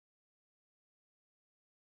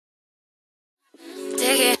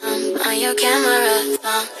Take it on your camera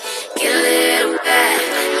phone. Get a little back.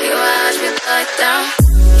 You watch me like down.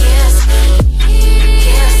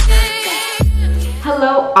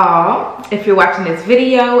 Hello all, if you're watching this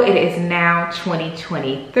video, it is now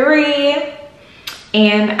 2023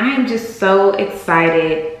 and I'm just so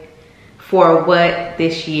excited for what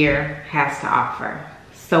this year has to offer.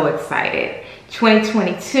 So excited.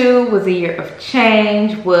 2022 was a year of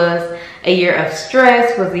change, was a year of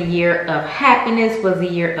stress, was a year of happiness, was a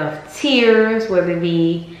year of tears, whether it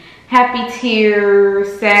be happy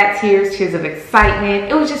tears, sad tears, tears of excitement.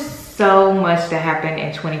 It was just so much that happened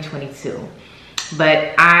in 2022.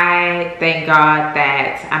 But I thank God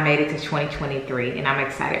that I made it to 2023 and I'm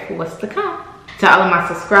excited for what's to come. To all of my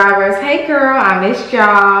subscribers, hey girl, I missed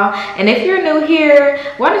y'all. And if you're new here,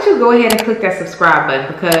 why don't you go ahead and click that subscribe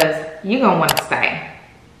button because you're gonna wanna stay.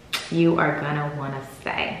 You are gonna wanna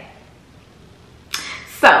stay.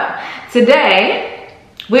 So today,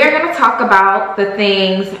 we're gonna talk about the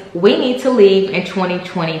things we need to leave in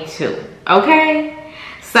 2022, okay?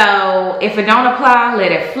 So if it don't apply,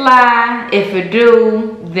 let it fly. If it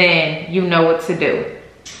do, then you know what to do.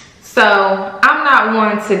 So I'm not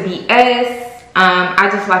one to BS. I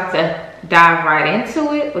just like to dive right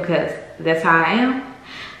into it because that's how I am.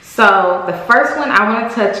 So the first one I want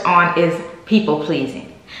to touch on is people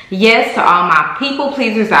pleasing. Yes, to all my people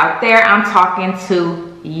pleasers out there, I'm talking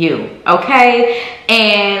to you, okay?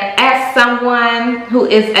 And as someone who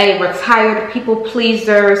is a retired people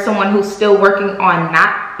pleaser, someone who's still working on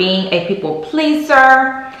not being a people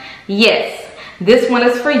pleaser, yes, this one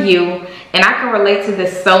is for you. And I can relate to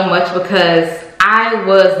this so much because I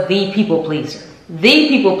was the people pleaser. The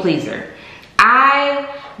people pleaser.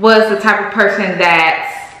 I was the type of person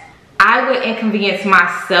that I would inconvenience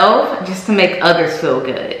myself just to make others feel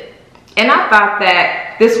good. And I thought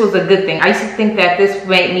that this was a good thing. I used to think that this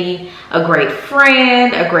made me a great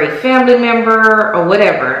friend, a great family member, or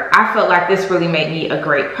whatever. I felt like this really made me a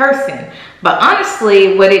great person. But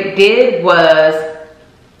honestly, what it did was,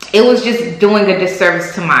 it was just doing a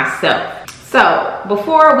disservice to myself. So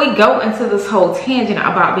before we go into this whole tangent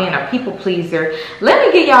about being a people pleaser, let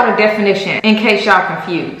me give y'all the definition in case y'all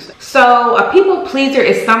confused. So a people pleaser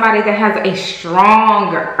is somebody that has a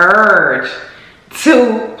strong urge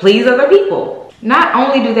to please other people. Not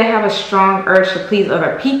only do they have a strong urge to please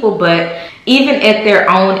other people, but even at their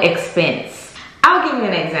own expense. I'll give you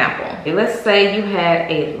an example. Let's say you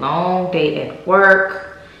had a long day at work.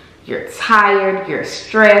 You're tired, you're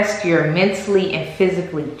stressed, you're mentally and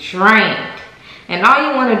physically drained. And all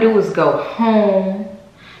you want to do is go home,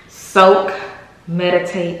 soak,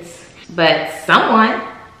 meditate. But someone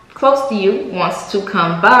close to you wants to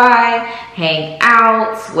come by, hang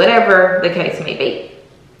out, whatever the case may be.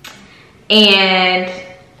 And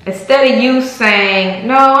instead of you saying,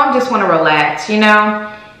 no, I just want to relax, you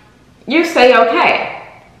know, you say okay,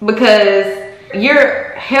 because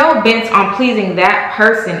you're hell-bent on pleasing that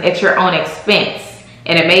person at your own expense.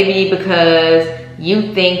 And it may be because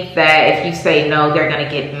you think that if you say no, they're gonna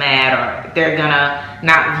get mad, or they're gonna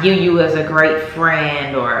not view you as a great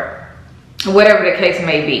friend, or whatever the case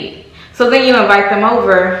may be. So then you invite them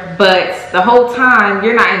over, but the whole time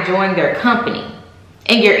you're not enjoying their company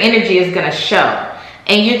and your energy is gonna show.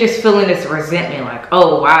 And you're just feeling this resentment like,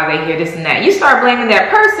 oh, why are they here, this and that. You start blaming that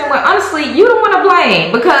person when honestly, you don't want to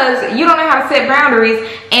blame because you don't know how to set boundaries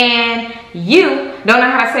and you don't know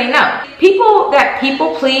how to say no. People that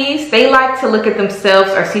people please, they like to look at themselves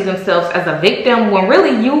or see themselves as a victim when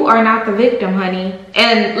really you are not the victim, honey.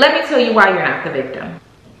 And let me tell you why you're not the victim.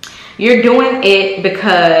 You're doing it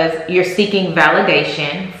because you're seeking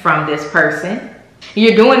validation from this person.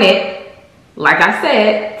 You're doing it, like I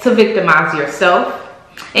said, to victimize yourself.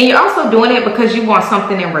 And you're also doing it because you want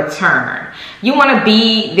something in return. You want to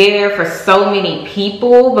be there for so many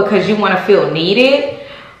people because you want to feel needed.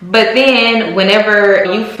 But then whenever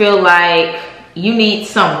you feel like you need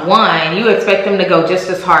someone, you expect them to go just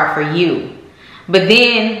as hard for you. But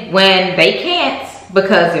then when they can't,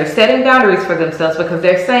 because they're setting boundaries for themselves, because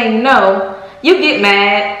they're saying no, you get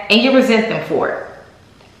mad and you resent them for it.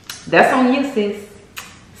 That's on you, sis.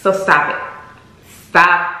 So stop it.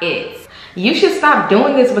 Stop it. You should stop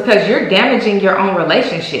doing this because you're damaging your own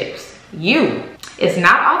relationships. It's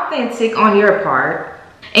not authentic on your part.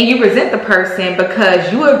 And you resent the person because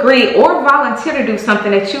you agree or volunteer to do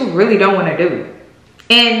something that you really don't want to do.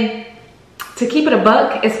 And to keep it a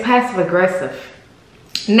buck, it's passive aggressive.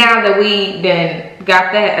 Now that we then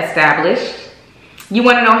got that established, you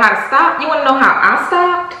want to know how to stop? You want to know how I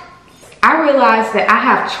stopped? I realized that I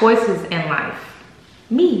have choices in life.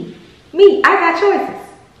 Me, I got choices.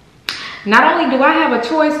 Not only do I have a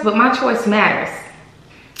choice, but my choice matters.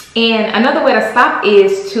 And another way to stop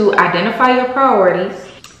is to identify your priorities,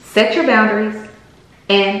 set your boundaries,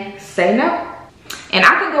 and say no. And I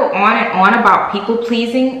can go on and on about people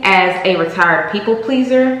pleasing as a retired people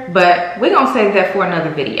pleaser, but we're gonna save that for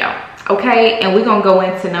another video, okay? And we're gonna go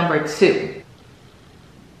into number 2.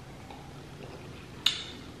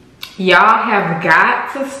 Y'all have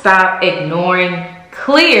got to stop ignoring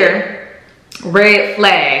clear red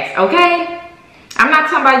flags, okay? I'm not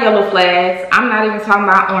talking about yellow flags. I'm not even talking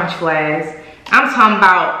about orange flags. I'm talking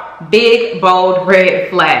about big, bold red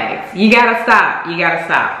flags. You gotta stop. You gotta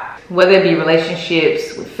stop. Whether it be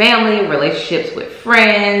relationships with family, relationships with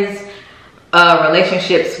friends,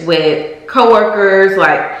 relationships with coworkers,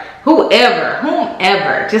 like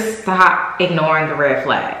whomever, just stop ignoring the red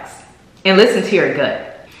flags and listen to your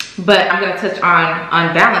gut. But I'm gonna touch on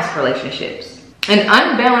unbalanced relationships. An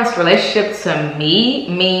unbalanced relationship to me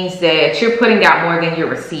means that you're putting out more than you're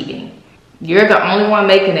receiving. You're the only one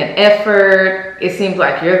making an effort. It seems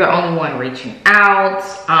like you're the only one reaching out.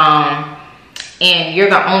 And you're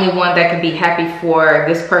the only one that can be happy for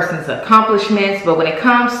this person's accomplishments. But when it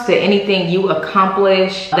comes to anything you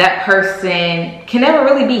accomplish, that person can never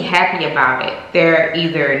really be happy about it. They're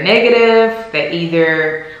either negative, they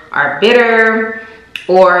either are bitter,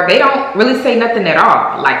 or they don't really say nothing at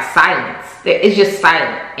all, like silence. It's just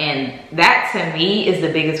silent. And that to me is the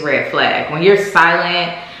biggest red flag. When you're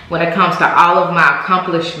silent when it comes to all of my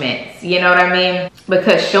accomplishments, you know what I mean?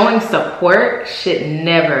 Because showing support should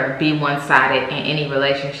never be one-sided in any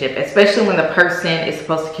relationship, especially when the person is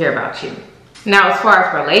supposed to care about you. Now, as far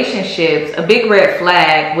as relationships, a big red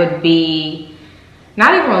flag would be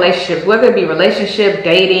not even relationships, whether it be relationship,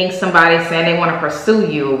 dating, somebody saying they want to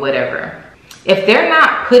pursue you or whatever. If they're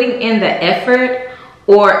not putting in the effort,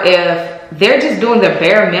 or if they're just doing the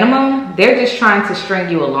bare minimum, they're just trying to string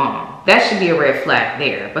you along. That should be a red flag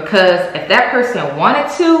there, because if that person wanted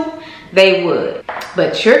to, they would.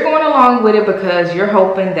 But you're going along with it because you're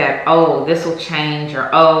hoping that, oh, this will change, or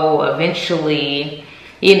oh, eventually,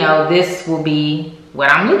 you know, this will be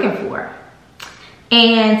what I'm looking for.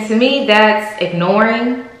 And to me, that's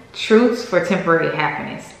ignoring truths for temporary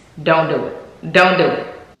happiness. Don't do it. Don't do it.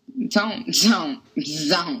 Don't do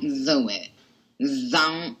it.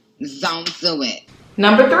 Don't do it.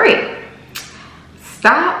 Number 3,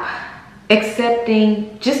 stop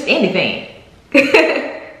accepting just anything.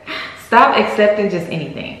 Stop accepting just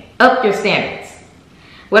anything. Up your standards.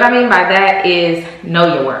 What I mean by that is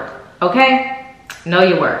know your worth, okay? Know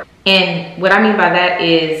your worth. And what I mean by that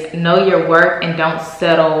is know your worth and don't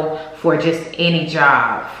settle for just any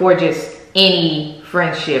job, for just any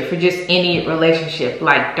friendship, for just any relationship.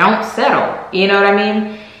 Like, don't settle, you know what I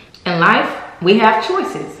mean? In life, we have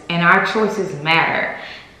choices, and our choices matter.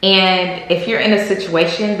 And if you're in a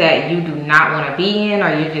situation that you do not want to be in,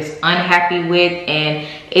 or you're just unhappy with, and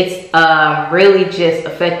it's really just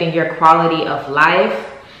affecting your quality of life,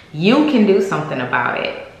 you can do something about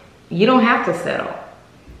it. You don't have to settle.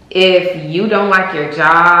 If you don't like your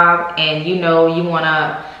job and you know you want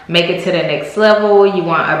to make it to the next level, you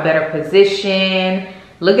want a better position,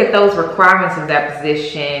 look at those requirements of that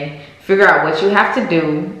position, figure out what you have to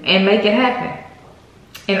do, and make it happen.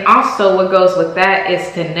 And also what goes with that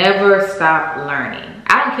is to never stop learning.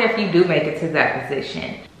 I don't care if you do make it to that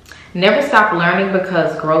position. Never stop learning,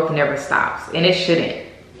 because growth never stops, and it shouldn't.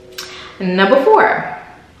 Number 4,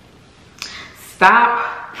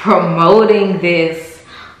 stop promoting this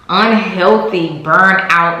unhealthy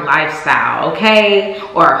burnout lifestyle, okay?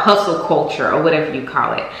 Or hustle culture, or whatever you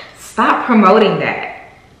call it. Stop promoting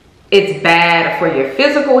that. It's bad for your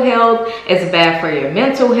physical health. It's bad for your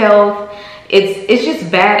mental health. It's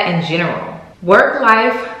just bad in general.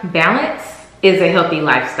 Work-life balance is a healthy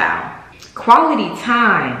lifestyle. Quality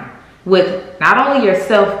time with not only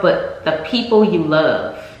yourself, but the people you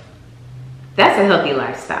love. That's a healthy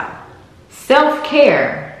lifestyle.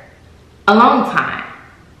 Self-care, alone time.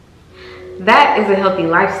 That is a healthy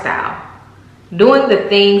lifestyle. Doing the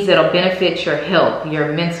things that'll benefit your health,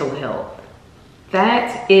 your mental health.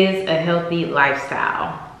 That is a healthy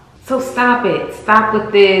lifestyle. So stop it. Stop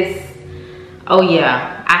with this, oh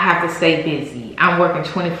yeah, I have to stay busy. I'm working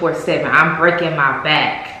 24/7. I'm breaking my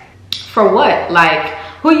back. For what? Like,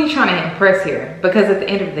 who are you trying to impress here? Because at the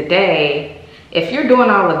end of the day, if you're doing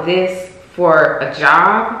all of this for a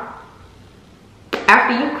job,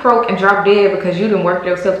 after you croak and drop dead because you done worked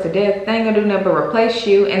yourself to death, they ain't gonna do nothing but replace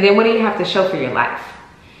you. And then what do you have to show for your life?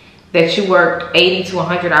 That you worked 80 to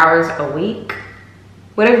 100 hours a week?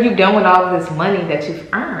 What have you done with all of this money that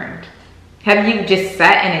you've earned? Have you just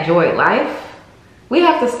sat and enjoyed life? We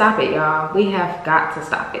have to stop it, y'all. We have got to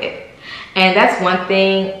stop it. And that's one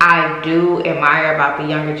thing I do admire about the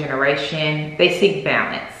younger generation. They seek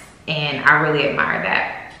balance. and I really admire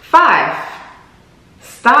that. 5,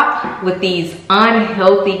 stop with these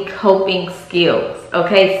unhealthy coping skills,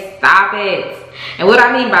 okay? Stop it. And what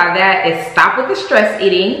I mean by that is stop with the stress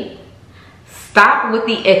eating, stop with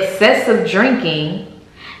the excessive drinking,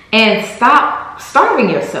 and stop starving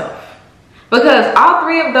yourself. Because all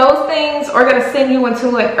 3 of those things are gonna send you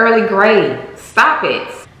into an early grave. Stop it.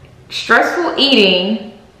 Stressful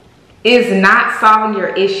eating is not solving your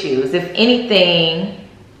issues. If anything,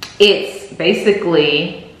 it's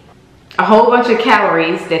basically a whole bunch of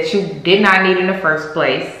calories that you did not need in the first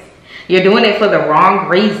place. You're doing it for the wrong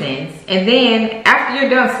reasons. And then after you're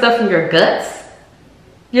done stuffing your guts,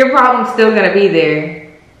 your problem's still gonna be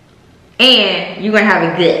there. And you're gonna have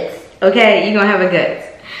a guts, okay? You're gonna have a guts.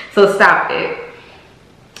 So stop it.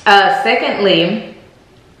 Secondly,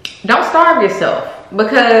 don't starve yourself,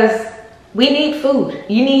 because we need food.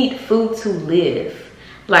 You need food to live.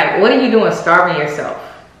 Like, what are you doing starving yourself?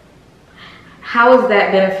 How is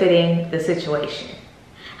that benefiting the situation?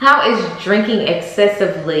 How is drinking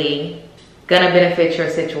excessively gonna benefit your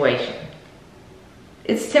situation?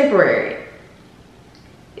 It's temporary.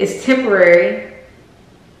 It's temporary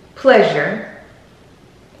pleasure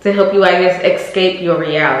to help you, I guess, escape your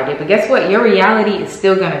reality. But guess what? Your reality is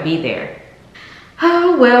still gonna be there.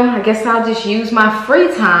 Oh, well, I guess I'll just use my free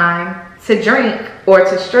time to drink or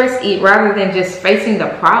to stress eat rather than just facing the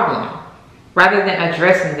problem, rather than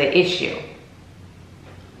addressing the issue.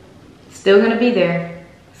 Still gonna be there,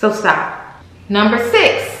 so stop. Number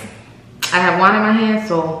 6, I have 1 in my hand,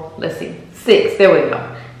 so let's see, 6, there we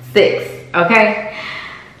go, 6, okay?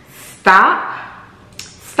 Stop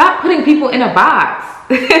putting people in a box.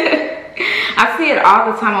 I see it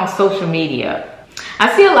all the time on social media.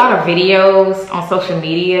 I see a lot of videos on social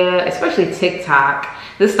media, especially TikTok.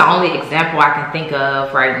 This is the only example I can think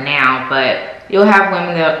of right now, but you'll have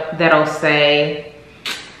women that'll say,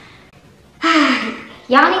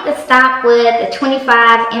 y'all need to stop with the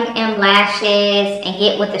 25mm lashes and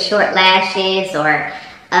get with the short lashes, or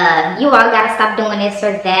you all gotta stop doing this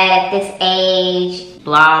or that at this age.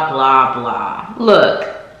 Blah, blah, blah. Look,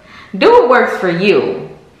 do what works for you.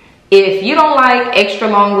 If you don't like extra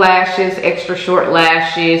long lashes, extra short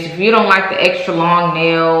lashes, if you don't like the extra long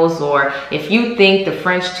nails, or if you think the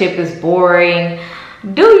French tip is boring,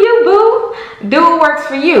 do you, boo? Do what works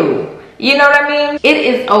for you. You know what I mean? It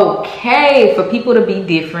is okay for people to be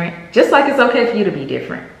different, just like it's okay for you to be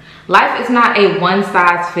different. Life is not a one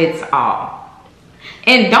size fits all.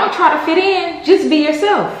 And don't try to fit in, just be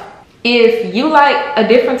yourself. If you like a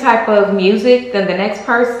different type of music than the next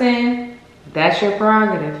person, that's your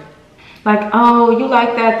prerogative. Like, oh, you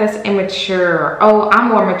like that, that's immature. Oh, I'm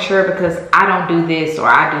more mature because I don't do this or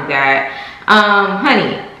I do that.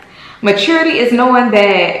 Honey, maturity is knowing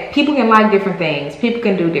that people can like different things. People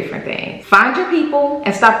can do different things. Find your people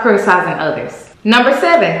and stop criticizing others. Number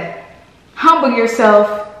 7, humble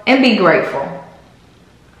yourself and be grateful.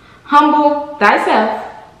 Humble thyself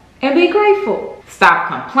and be grateful. Stop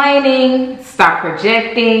complaining, stop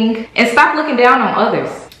projecting, and stop looking down on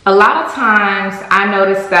others. A lot of times I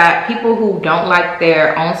notice that people who don't like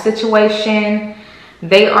their own situation,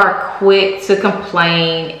 they are quick to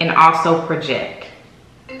complain and also project.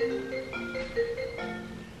 Let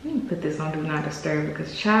me put this on Do Not Disturb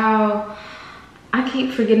because, child, I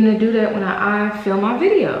keep forgetting to do that when I film my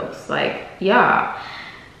videos. Like, yeah,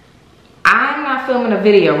 I'm not filming a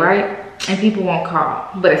video, right? And people won't call.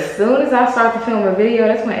 But as soon as I start to film a video,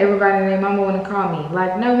 that's when everybody and their mama want to call me.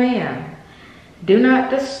 Like, no ma'am. Do not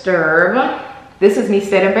disturb. This is me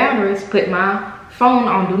setting boundaries. Put my phone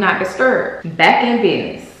on Do Not Disturb. Back in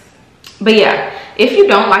business. But yeah, if you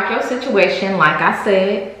don't like your situation, like I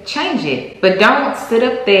said, change it. But don't sit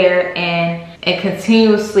up there and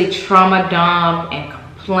continuously trauma dump and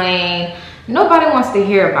complain. Nobody wants to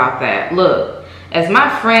hear about that. Look, as my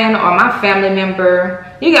friend or my family member,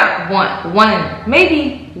 you got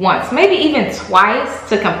maybe once, maybe even twice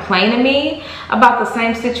to complain to me about the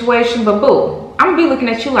same situation, but boo, I'm gonna be looking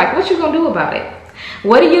at you like, what you gonna do about it?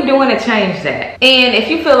 What are you doing to change that? And if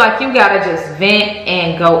you feel like you gotta just vent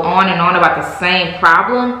and go on and on about the same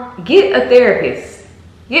problem, get a therapist,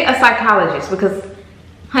 get a psychologist, because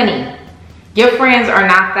honey, your friends are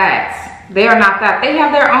not that. They are not that. They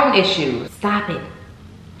have their own issues. Stop it.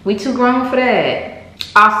 We too grown for that.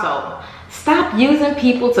 Also, stop using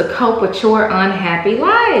people to cope with your unhappy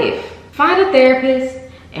life. Find a therapist,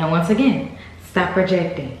 and once again, stop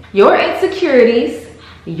projecting. Your insecurities,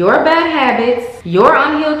 your bad habits, your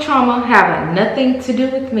unhealed trauma have nothing to do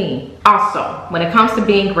with me. Also, when it comes to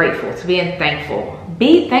being grateful, to being thankful,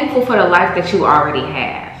 be thankful for the life that you already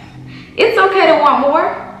have. It's okay to want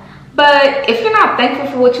more, But if you're not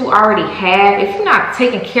thankful for what you already have, if you're not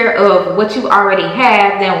taking care of what you already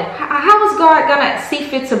have, then how is God gonna see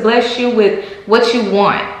fit to bless you with what you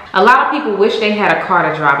want? A lot of people wish they had a car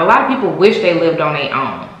to drive. A lot of people wish they lived on their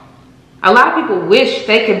own. A lot of people wish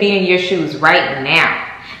they could be in your shoes right now.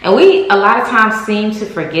 And we a lot of times seem to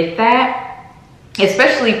forget that,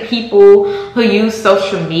 especially people who use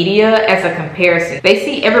social media as a comparison. They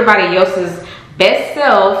see everybody else's best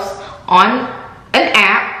selves on an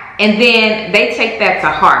app, and then they take that to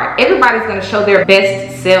heart. Everybody's gonna show their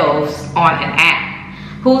best selves on an app.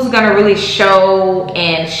 Who's gonna really show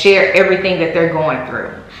and share everything that they're going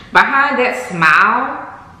through? Behind that smile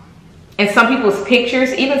and some people's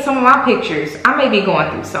pictures, even some of my pictures, I may be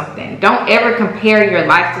going through something. Don't ever compare your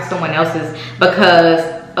life to someone else's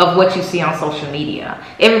because of what you see on social media.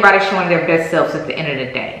 Everybody's showing their best selves at the end of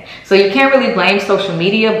the day. So you can't really blame social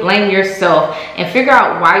media, blame yourself, and figure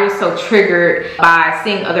out why you're so triggered by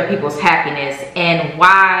seeing other people's happiness and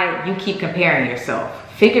why you keep comparing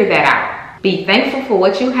yourself. Figure that out. Be thankful for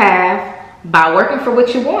what you have by working for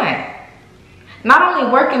what you want. Not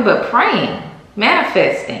only working, but praying,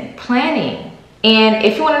 manifesting, planning. And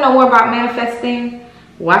if you want to know more about manifesting,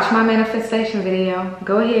 watch my manifestation video.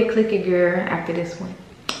 Go ahead, click it, girl, after this one.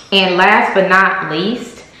 And last but not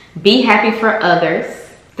least, be happy for others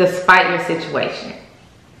despite your situation.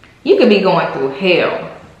 You could be going through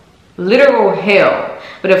hell, literal hell.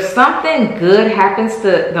 But if something good happens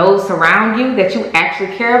to those around you that you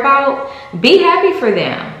actually care about, be happy for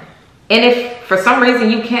them. And if for some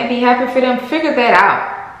reason you can't be happy for them, figure that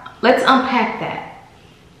out. Let's unpack that.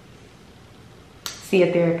 See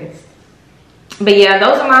a therapist. But yeah,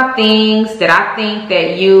 those are my things that I think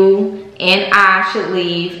that you and I should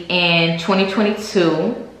leave in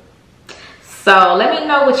 2022. So let me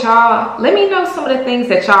know what y'all, let me know some of the things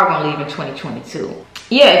that y'all gonna leave in 2022.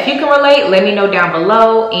 Yeah, if you can relate, let me know down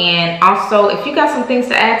below. And also, if you got some things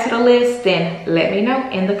to add to the list, then let me know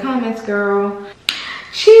in the comments, girl.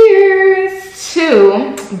 Cheers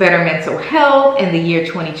to better mental health in the year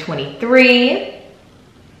 2023.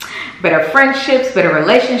 Better friendships, better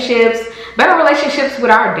relationships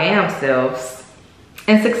with our damn selves,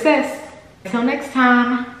 and success. Until next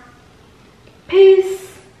time, peace.